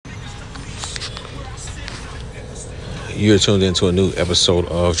You're tuned into a new episode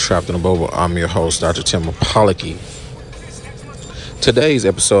of Trapped in a Bubble. I'm your host, Dr. Tim Apollocky. Today's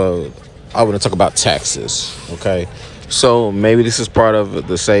episode, I want to talk about taxes, okay? So maybe this is part of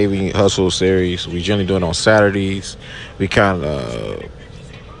the Saving Hustle series. We generally do it on Saturdays. We kind of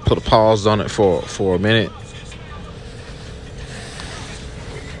put a pause on it for a minute.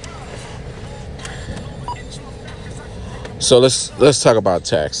 So let's talk about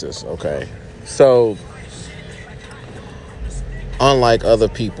taxes, okay? So unlike other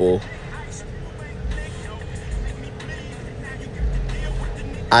people,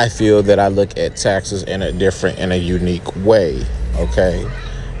 I feel that I look at taxes in a unique way, okay?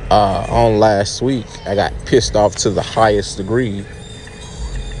 On last week, I got pissed off to the highest degree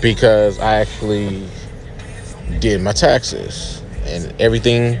because I actually did my taxes and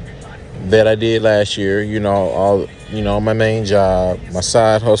everything that I did last year, my main job, my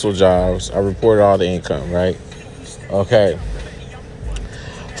side hustle jobs, I reported all the income, right? Okay.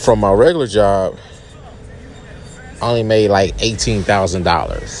 From my regular job, I only made like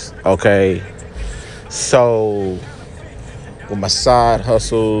 $18,000. Okay. So with my side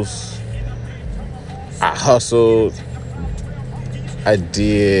hustles, I hustled. I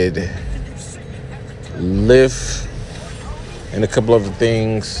did Lyft and a couple other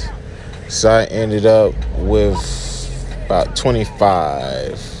things. So I ended up with about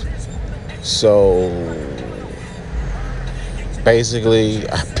 25. So basically,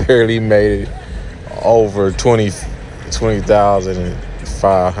 I barely made it over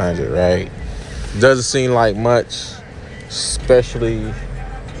 20,500, right? Doesn't seem like much, especially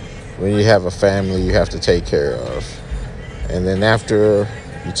when you have a family you have to take care of. And then after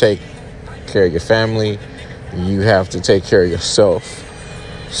you take care of your family, you have to take care of yourself.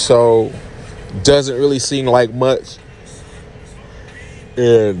 So, doesn't really seem like much.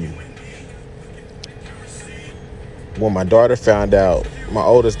 And when my oldest daughter found out,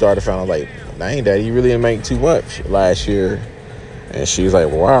 like, dang, Daddy, you really didn't make too much last year. And she's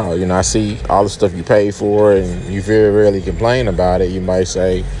like, wow, I see all the stuff you pay for and you very rarely complain about it. You might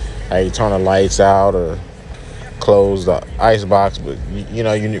say, hey, turn the lights out or close the ice box, but, you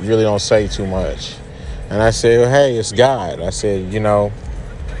really don't say too much. And I said, well, hey, it's God. I said,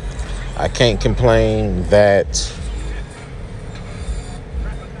 I can't complain that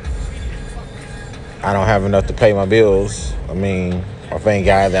I don't have enough to pay my bills. I thank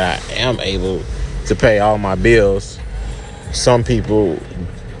God that I am able to pay all my bills. Some people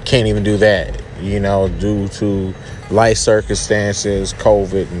can't even do that, due to life circumstances,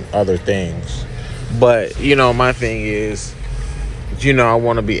 COVID, and other things. But, my thing is, I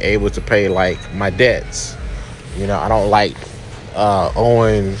want to be able to pay, like, my debts. I don't like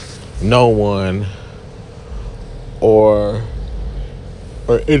owing no one or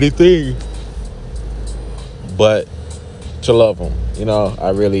anything but to love them. I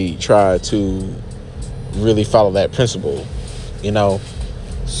really try to really follow that principle,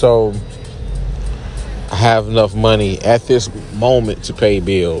 So I have enough money at this moment to pay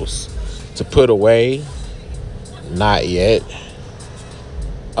bills. To put away, not yet.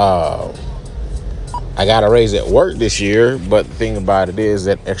 I got a raise at work this year, but the thing about it is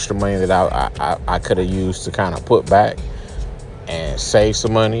that extra money that I could have used to kind of put back and save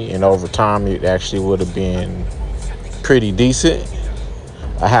some money, and over time it actually would have been pretty decent.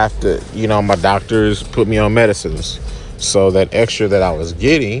 I have to, my doctors put me on medicines, so that extra that I was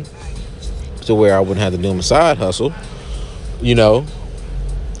getting to where I wouldn't have to do my side hustle,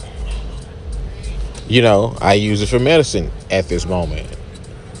 I use it for medicine at this moment.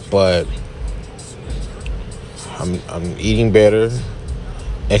 But I'm eating better,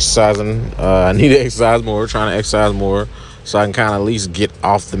 exercising. I need to exercise more, trying to exercise more, so I can kind of at least get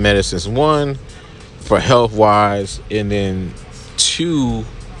off the medicines. One, for health wise, and then two,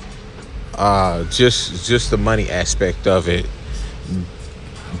 just the money aspect of it.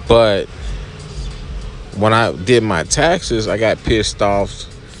 But when I did my taxes, I got pissed off.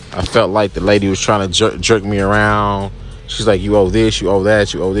 I felt like the lady was trying to jerk me around. She's like, you owe this, you owe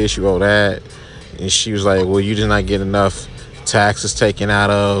that, you owe this, you owe that. And she was like, well, you did not get enough taxes taken out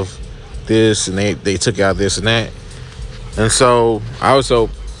of this, and they took out this and that. And so I was so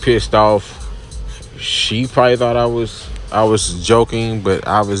pissed off. She probably thought I was joking, but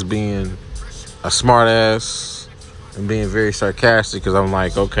I was being a smart ass and being very sarcastic, because I'm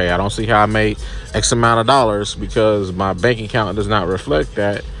like, okay, I don't see how I made X amount of dollars, because my bank account does not reflect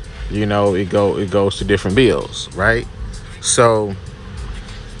that. It goes to different bills, right? So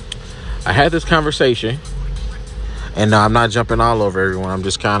I had this conversation, and I'm not jumping all over everyone. I'm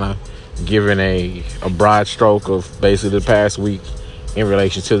just kind of giving a broad stroke of basically the past week in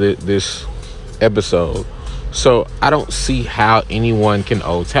relation to this episode. So I don't see how anyone can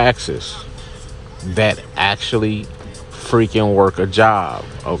owe taxes that actually freaking work a job,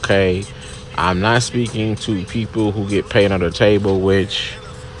 okay? I'm not speaking to people who get paid under the table, which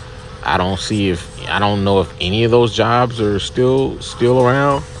I don't know if any of those jobs are still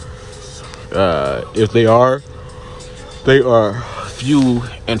around. If they are few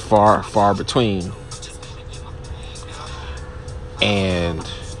and far between. And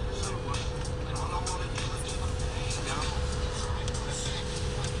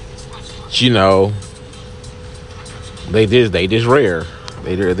you know, they just rare.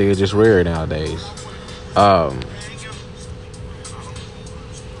 They're just rare nowadays.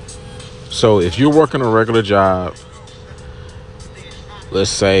 So if you're working a regular job,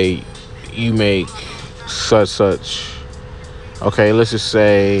 let's say you make such. Okay, let's just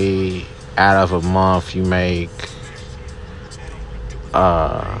say out of a month you make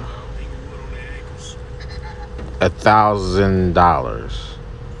 $1,000.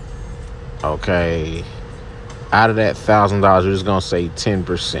 Okay, out of that $1,000, we're just gonna say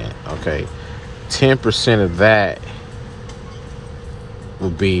 10%. Okay, 10% of that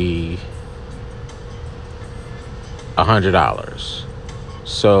would be $100.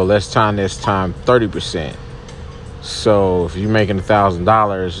 So let's time this time 30%. So if you're making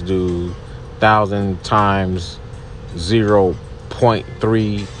 $1,000, do 1,000 times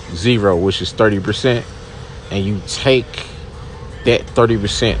 0.30, which is 30%, and you take that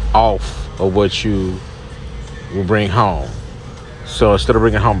 30% off of what you will bring home. So instead of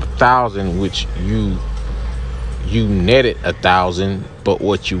bringing home 1,000, which you netted 1,000, but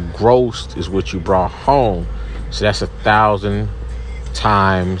what you grossed is what you brought home. So that's 1,000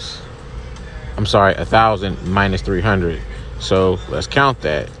 minus 300. So let's count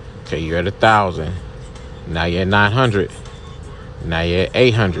that. Okay, you're at 1,000. Now you're at 900. Now you're at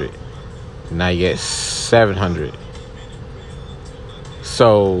 800. Now you're at 700.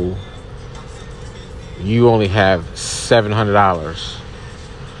 So you only have $700.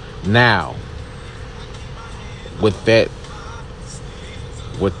 Now, with that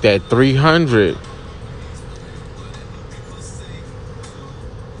 300,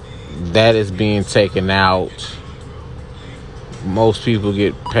 that is being taken out. Most people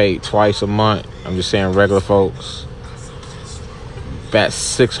get paid twice a month. I'm just saying regular folks. That's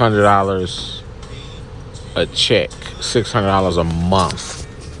 $600 a check. $600 a month.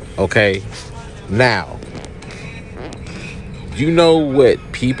 Okay? Now, you know what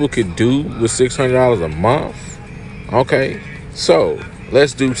people could do with $600 a month? Okay? So,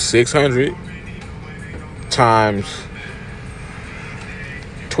 let's do 600 times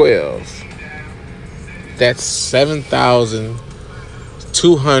 12. That's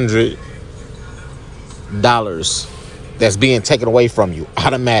 $7,200 that's being taken away from you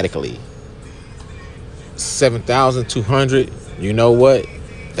automatically. $7,200. You know what?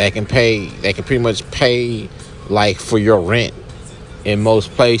 They can pretty much pay like for your rent in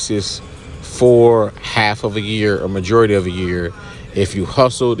most places for half of a year or majority of a year. If you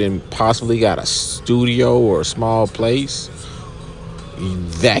hustled and possibly got a studio or a small place,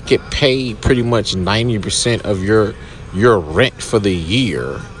 that could pay pretty much 90% of your rent for the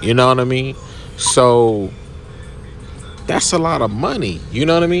year. You know what I mean? So that's a lot of money. You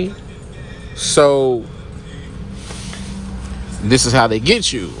know what I mean? So this is how they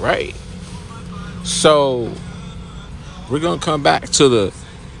get you, right? So we're going to come back to the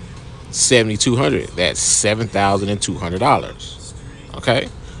 $7,200. That's $7,200. Okay?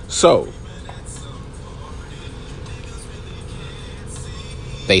 So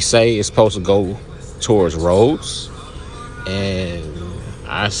they say it's supposed to go towards roads, and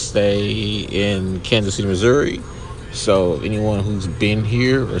I stay in Kansas City, Missouri. So anyone who's been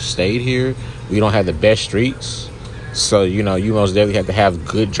here or stayed here, we don't have the best streets. So, you know, you most definitely have to have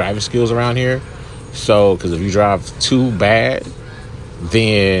good driving skills around here. So, because if you drive too bad,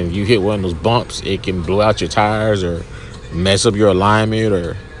 then you hit one of those bumps, it can blow out your tires or mess up your alignment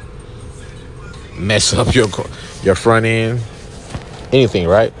or mess up your front end. Anything,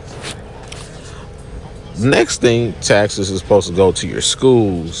 right? Next thing, taxes is supposed to go to your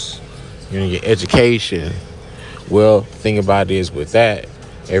schools, you know, your education. Well, thing about it is with that,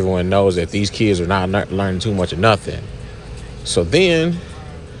 everyone knows that these kids are not learning too much of nothing. So then,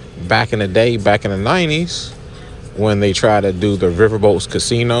 back in the day, back in the 90s, when they tried to do the riverboats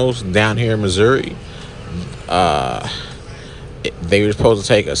casinos down here in Missouri, they were supposed to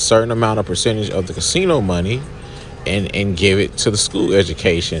take a certain amount of percentage of the casino money and give it to the school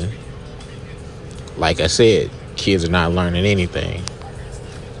education. Like I said, kids are not learning anything.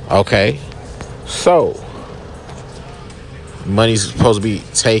 Okay, so money's supposed to be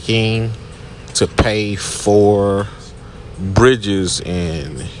taking to pay for bridges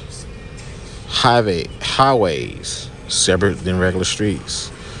and highways separate than regular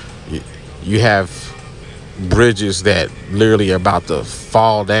streets. You have bridges that literally are about to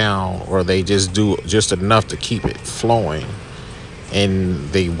fall down, or they just do just enough to keep it flowing, and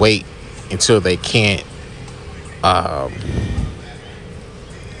they wait until they can't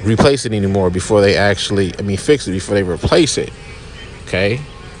replace it anymore before they fix it before they replace it. Okay,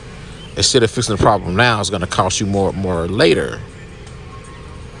 instead of fixing the problem now, it's going to cost you more later.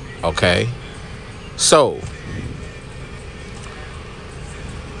 Okay, so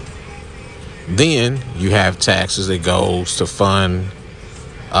then you have taxes that goes to fund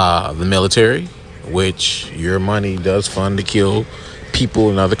the military, which your money does fund to kill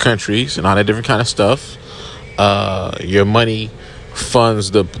people in other countries and all that different kind of stuff. Your money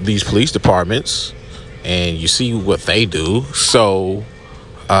funds these police departments, and you see what they do. So,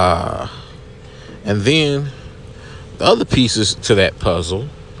 and then the other pieces to that puzzle,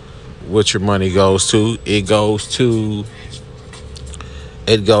 what your money goes to, it goes to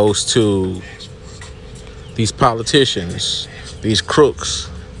these politicians, these crooks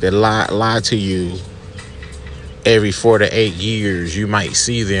that lie to you every 4 to 8 years. You might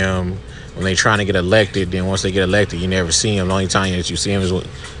see them when they're trying to get elected. Then once they get elected, you never see them. The only time that you see them is with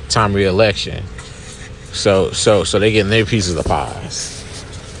time of re-election. So they getting their pieces of the pies.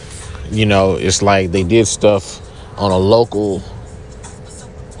 You know, it's like they did stuff on a local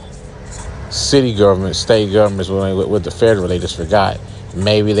city government, state governments with the federal. They just forgot.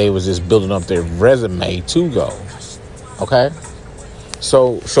 Maybe they was just building up their resume to go. Okay?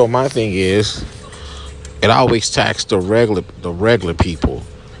 So my thing is, it always taxed the regular people.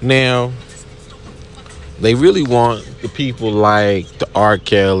 Now, they really want the people like the R.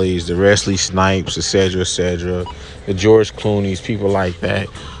 Kellys, the Wesley Snipes, etc., the George Clooney's, people like that,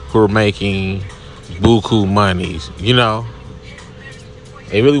 who are making buku monies. You know,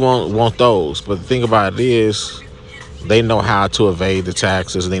 they really want those. But the thing about it is, they know how to evade the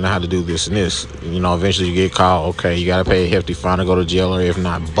taxes. They know how to do this and this. You know, eventually you get caught. Okay, you got to pay a hefty fine to go to jail, or if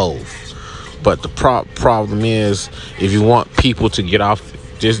not, both. But the problem is, if you want people to get off,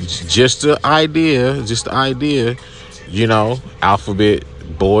 just the idea, you know, alphabet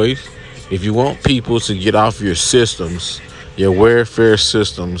boys, if you want people to get off your systems, your welfare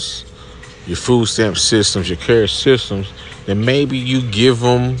systems, your food stamp systems, your care systems, then maybe you give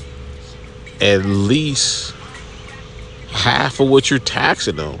them at least half of what you're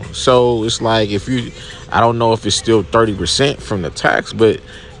taxing them. So it's like, I don't know if it's still 30% from the tax, but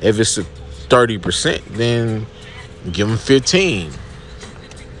if it's 30%, then give them 15.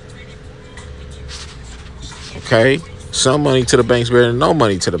 Okay, some money to the bank's better than no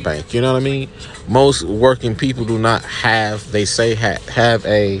money to the bank. You know what I mean? Most working people do not have, they say, have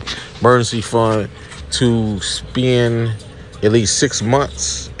a emergency fund to spend at least 6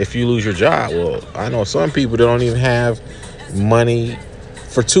 months if you lose your job. Well, I know some people that don't even have money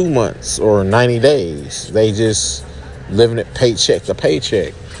for 2 months or 90 days. They just living it paycheck to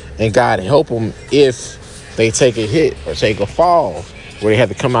paycheck. And God help them if they take a hit or take a fall where they have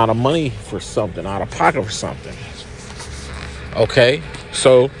to come out of money for something, out of pocket for something. Okay,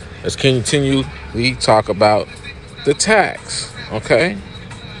 so let's continue. We talk about the tax. Okay,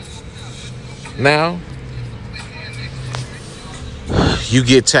 now you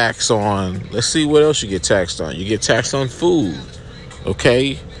get taxed on, let's see what else you get taxed on. You get taxed on food.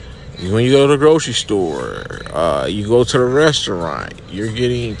 Okay, when you go to the grocery store, you go to the restaurant, you're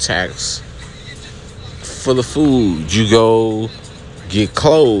getting taxed for the food. You go get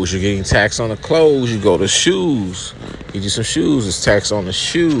clothes, you're getting taxed on the clothes. You go to shoes, get you some shoes, it's taxed on the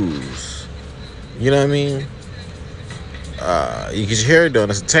shoes. You know what I mean? You get your hair done,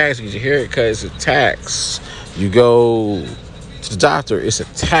 it's a tax. You get your hair cut, it's a tax. You go to the doctor, it's a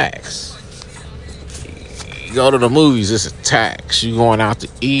tax. You go to the movies, it's a tax. You going out to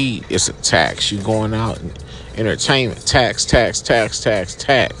eat, it's a tax. You going out and entertainment, tax.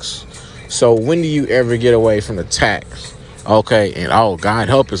 So when do you ever get away from the tax? Okay, and God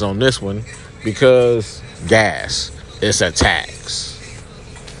help us on this one, because gas, it's a tax.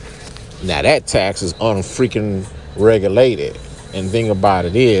 Now that tax is unfreaking regulated, and the thing about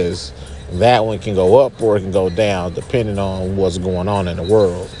it is, that one can go up or it can go down depending on what's going on in the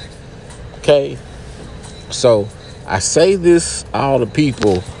world. Okay, so I say this, all the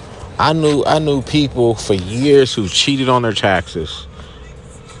people, I knew people for years who cheated on their taxes,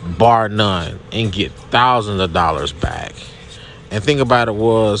 bar none, and get thousands of dollars back. And thing about it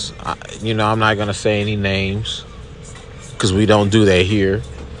was, I'm not going to say any names because we don't do that here.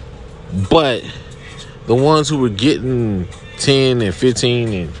 But the ones who were getting 10 and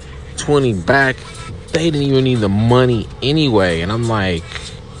 15 and 20 back, they didn't even need the money anyway. And I'm like,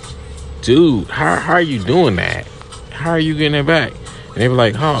 dude, how are you doing that? How are you getting it back? And they were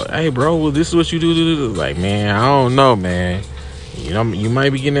like, oh, hey, bro, well, this is what you do. Like, man, I don't know, man. You know, you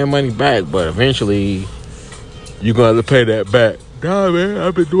might be getting that money back, but eventually you're going to have to pay that back. Nah, man,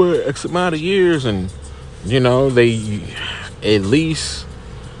 I've been doing it X amount of years. And, you know, they at least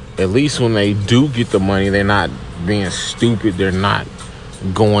when they do get the money, they're not being stupid. They're not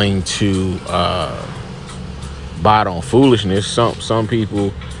going to buy it on foolishness. Some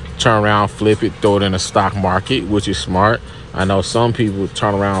people turn around, flip it, throw it in the stock market, which is smart. I know some people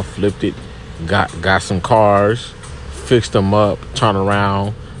turn around, flipped it, got some cars, fixed them up, turn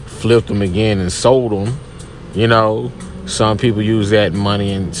around, flipped them again and sold them. You know, some people use that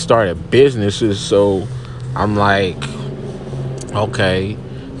money and started businesses. So I'm like, okay.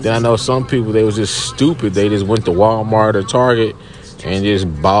 Then I know some people, they was just stupid. They just went to Walmart or Target and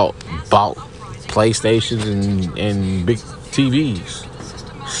just bought PlayStations and big TVs.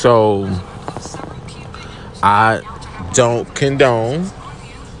 So I don't condone,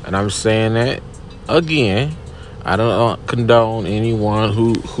 and I'm saying that again, I don't condone anyone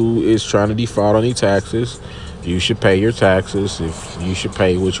who is trying to defraud on any taxes. You should pay your taxes. If you should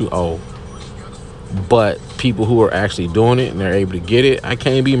pay what you owe. But people who are actually doing it and they're able to get it, I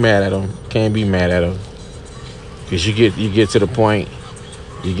can't be mad at them. Because you get to the point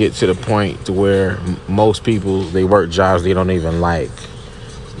to where most people, they work jobs they don't even like.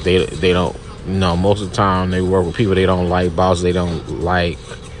 They don't know. Most of the time they work with people they don't like, bosses they don't like.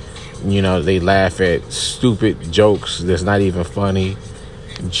 You know, they laugh at stupid jokes that's not even funny,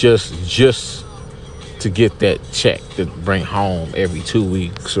 just to get that check to bring home every 2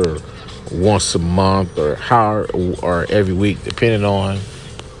 weeks or once a month or every week, depending on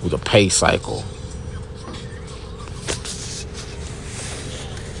the pay cycle.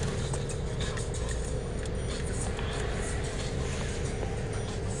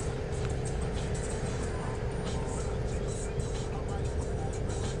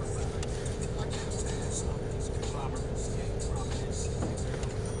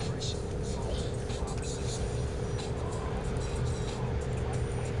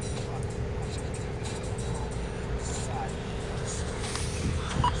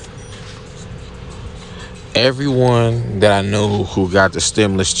 Everyone that I know who got the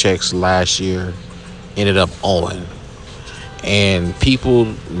stimulus checks last year ended up owing. And people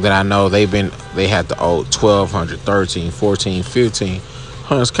that I know, they had to owe $1,200, $1,300, $1,400,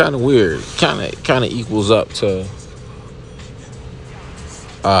 $1,500. It's kind of weird. Kind of equals up to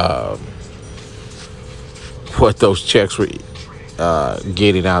what those checks were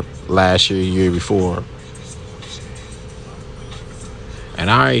getting out last year, year before. And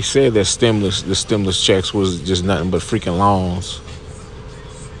I already said that the stimulus checks was just nothing but freaking loans.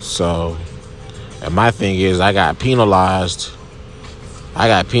 So, and my thing is, I got penalized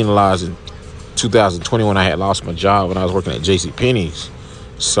in 2020 when I had lost my job when I was working at JCPenney's.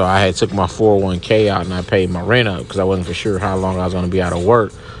 So I had took my 401k out and I paid my rent up because I wasn't for sure how long I was going to be out of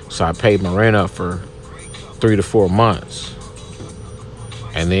work. So I paid my rent up for 3 to 4 months.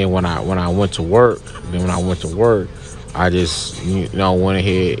 And then when I went to work, I just, went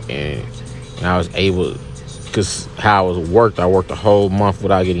ahead and I was able, because how I worked a whole month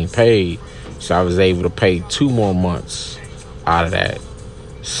without getting paid. So I was able to pay 2 more months out of that.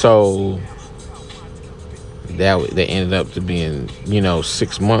 So that ended up to being,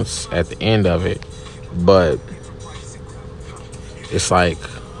 6 months at the end of it. But it's like,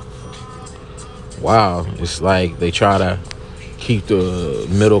 wow, it's like they try to keep the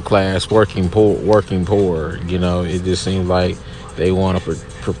middle class working poor. It just seems like they want to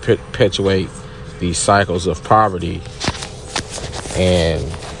perpetuate these cycles of poverty. And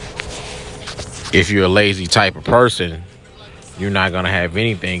if you're a lazy type of person, you're not gonna have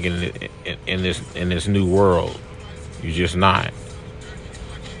anything in this new world. You're just not.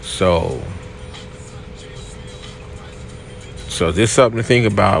 So this is something to think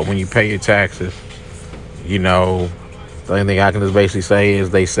about when you pay your taxes. The only thing I can just basically say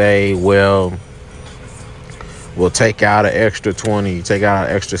is they say, well, we'll take out an extra 20, take out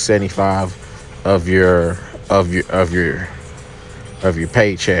an extra 75 of your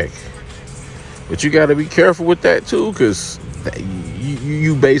paycheck. But you got to be careful with that too, because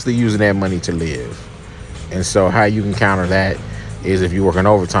you basically using that money to live. And so how you can counter that is if you're working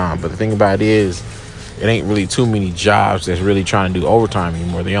overtime. But the thing about it is, it ain't really too many jobs that's really trying to do overtime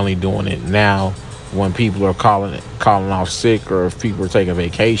anymore. They're only doing it now when people are calling off sick or if people are taking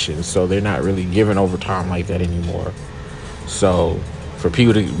vacation. So they're not really giving overtime like that anymore. So for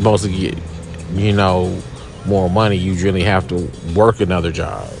people to mostly get, more money, you really have to work another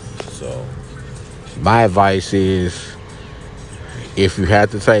job. So my advice is, if you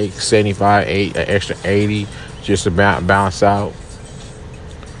had to take 75, an extra 80 just to balance out,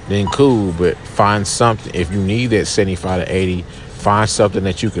 then cool. But find something. If you need that 75 to 80, find something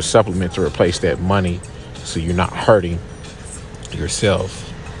that you can supplement to replace that money, so you're not hurting yourself.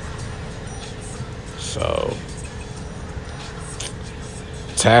 So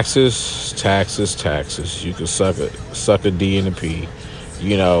taxes. You can suck a D and a P.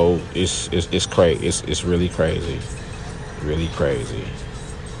 You know, it's crazy. It's really crazy. Really crazy.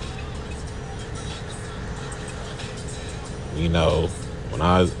 You know, when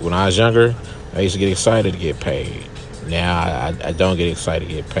I was younger, I used to get excited to get paid. Now I don't get excited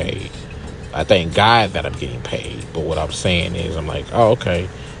to get paid. I thank God that I'm getting paid. But what I'm saying is, I'm like, oh, okay,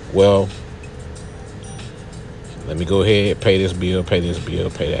 well, let me go ahead, pay this bill, pay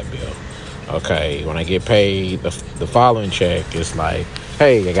that bill. Okay, when I get paid, the following check, it's like,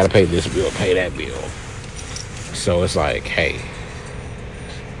 hey, I got to pay this bill, pay that bill. So it's like, hey,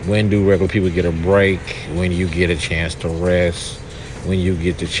 when do regular people get a break? When you get a chance to rest? When you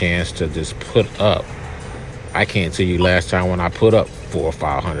get the chance to just put up? I can't tell you last time when I put up $400 or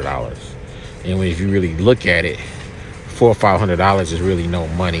 $500. And if you really look at it, $400 or $500 is really no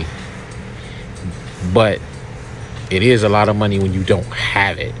money. But it is a lot of money when you don't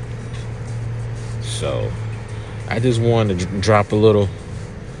have it. So I just wanted to drop a little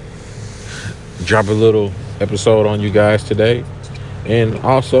episode on you guys today. And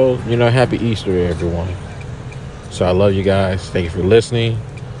also, you know, happy Easter, everyone. So I love you guys. Thank you for listening.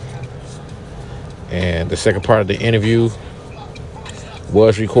 And the second part of the interview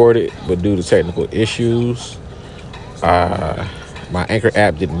was recorded, but due to technical issues, my Anchor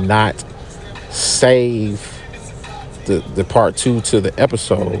app did not save the part 2 to the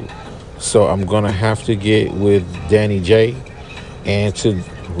episode. So I'm going to have to get with Danny J and to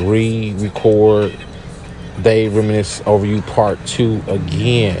re-record They Reminisce Over You Part 2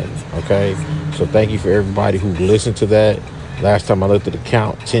 again. Okay? So thank you for everybody who listened to that. Last time I looked at the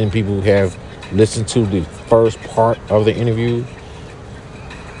count, 10 people have listened to the first part of the interview.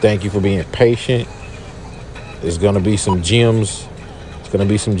 Thank you for being patient. There's going to be some gems. It's going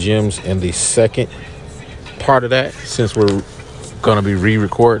to be some gems in the second part of that, since we're going to be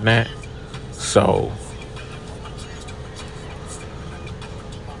re-recording that. So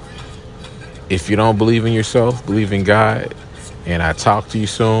if you don't believe in yourself, believe in God. And I talk to you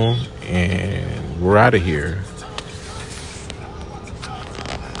soon. And we're out of here.